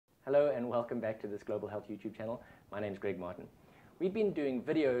Hello and welcome back to this Global Health YouTube channel. My name is Greg Martin. We've been doing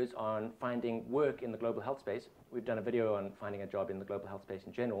videos on finding work in the global health space. We've done a video on finding a job in the global health space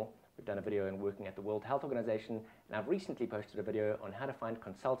in general. We've done a video on working at the World Health Organization, and I've recently posted a video on how to find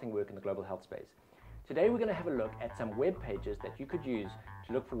consulting work in the global health space. Today we're going to have a look at some web pages that you could use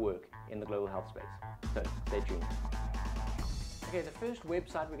to look for work in the global health space. So stay tuned. Okay, the first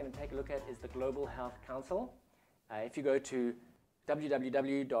website we're going to take a look at is the Global Health Council. If you go to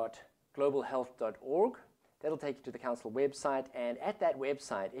www.globalhealth.org, that'll take you to the council website, and at that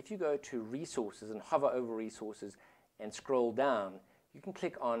website, if you go to resources and hover over resources and scroll down, you can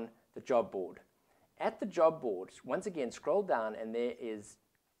click on the job board. At the job board, once again, scroll down and there is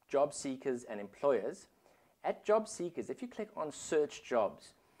job seekers and employers. At job seekers, if you click on search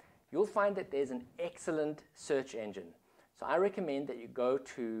jobs, you'll find that there's an excellent search engine. So I recommend that you go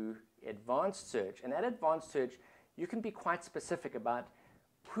to advanced search, and at advanced search, you can be quite specific about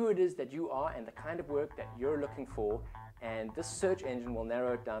who it is that you are and the kind of work that you're looking for, and this search engine will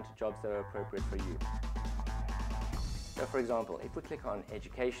narrow it down to jobs that are appropriate for you. So for example, if we click on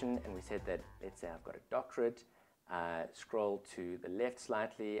education and we said that, let's say I've got a doctorate, scroll to the left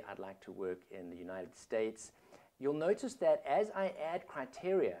slightly, I'd like to work in the United States, you'll notice that as I add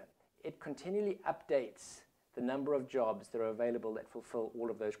criteria, it continually updates the number of jobs that are available that fulfill all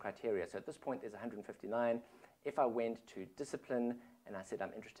of those criteria. So at this point there's 159. If I went to discipline and I said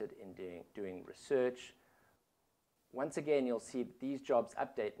I'm interested in doing research, once again you'll see that these jobs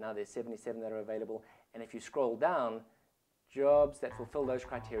update. Now there's 77 that are available, and if you scroll down, jobs that fulfill those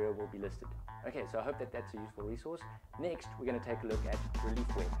criteria will be listed. Okay, so I hope that that's a useful resource. Next, we're going to take a look at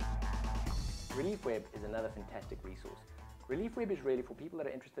ReliefWeb. ReliefWeb is another fantastic resource. ReliefWeb is really for people that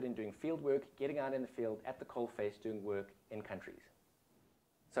are interested in doing field work, getting out in the field at the coalface, doing work in countries.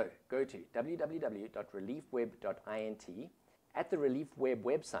 So go to www.reliefweb.int. At the ReliefWeb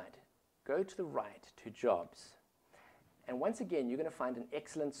website, go to the right to jobs. And once again, you're going to find an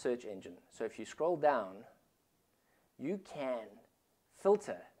excellent search engine. So if you scroll down, you can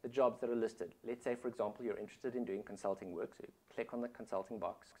filter the jobs that are listed. Let's say, for example, you're interested in doing consulting work, so you click on the consulting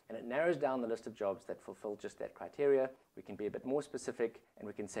box, and it narrows down the list of jobs that fulfill just that criteria. We can be a bit more specific, and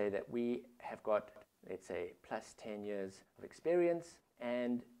we can say that we have got, let's say, plus 10 years of experience,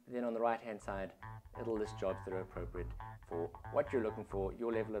 and then on the right-hand side, it'll list jobs that are appropriate for what you're looking for,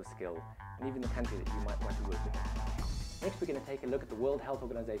 your level of skill, and even the country that you might want to work with. Next, we're going to take a look at the World Health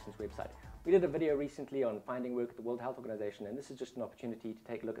Organization's website. We did a video recently on finding work at the World Health Organization, and this is just an opportunity to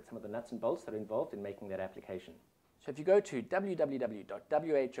take a look at some of the nuts and bolts that are involved in making that application. So if you go to www.who.int,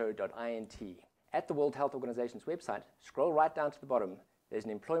 at the World Health Organization's website, scroll right down to the bottom, there's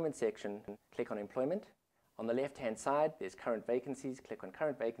an employment section, click on employment. On the left-hand side, there's current vacancies, click on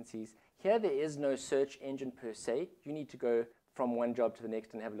current vacancies. Here there is no search engine per se. You need to go from one job to the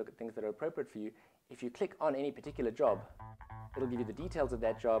next and have a look at things that are appropriate for you. If you click on any particular job, it'll give you the details of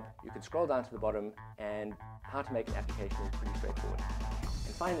that job. You can scroll down to the bottom, and how to make an application is pretty straightforward.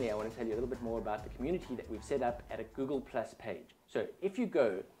 And finally, I want to tell you a little bit more about the community that we've set up at a Google Plus page. So if you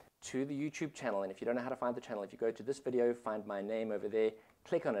go to the YouTube channel, and if you don't know how to find the channel, if you go to this video, find my name over there,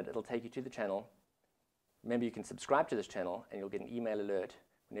 click on it, it'll take you to the channel. Remember, you can subscribe to this channel and you'll get an email alert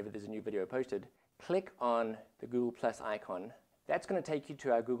whenever there's a new video posted. Click on the Google Plus icon. That's going to take you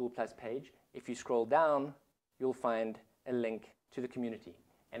to our Google Plus page. If you scroll down, you'll find a link to the community.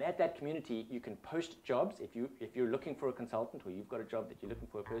 And at that community, you can post jobs. If you're looking for a consultant, or you've got a job that you're looking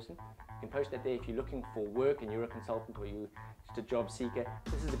for a person, you can post that there. If you're looking for work and you're a consultant, or you're just a job seeker,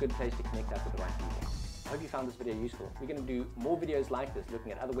 this is a good place to connect up with the right people. I hope you found this video useful. We're going to do more videos like this,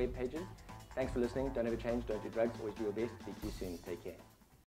 looking at other web pages. Thanks for listening. Don't ever change, don't do drugs, always do your best. Speak to you soon. Take care.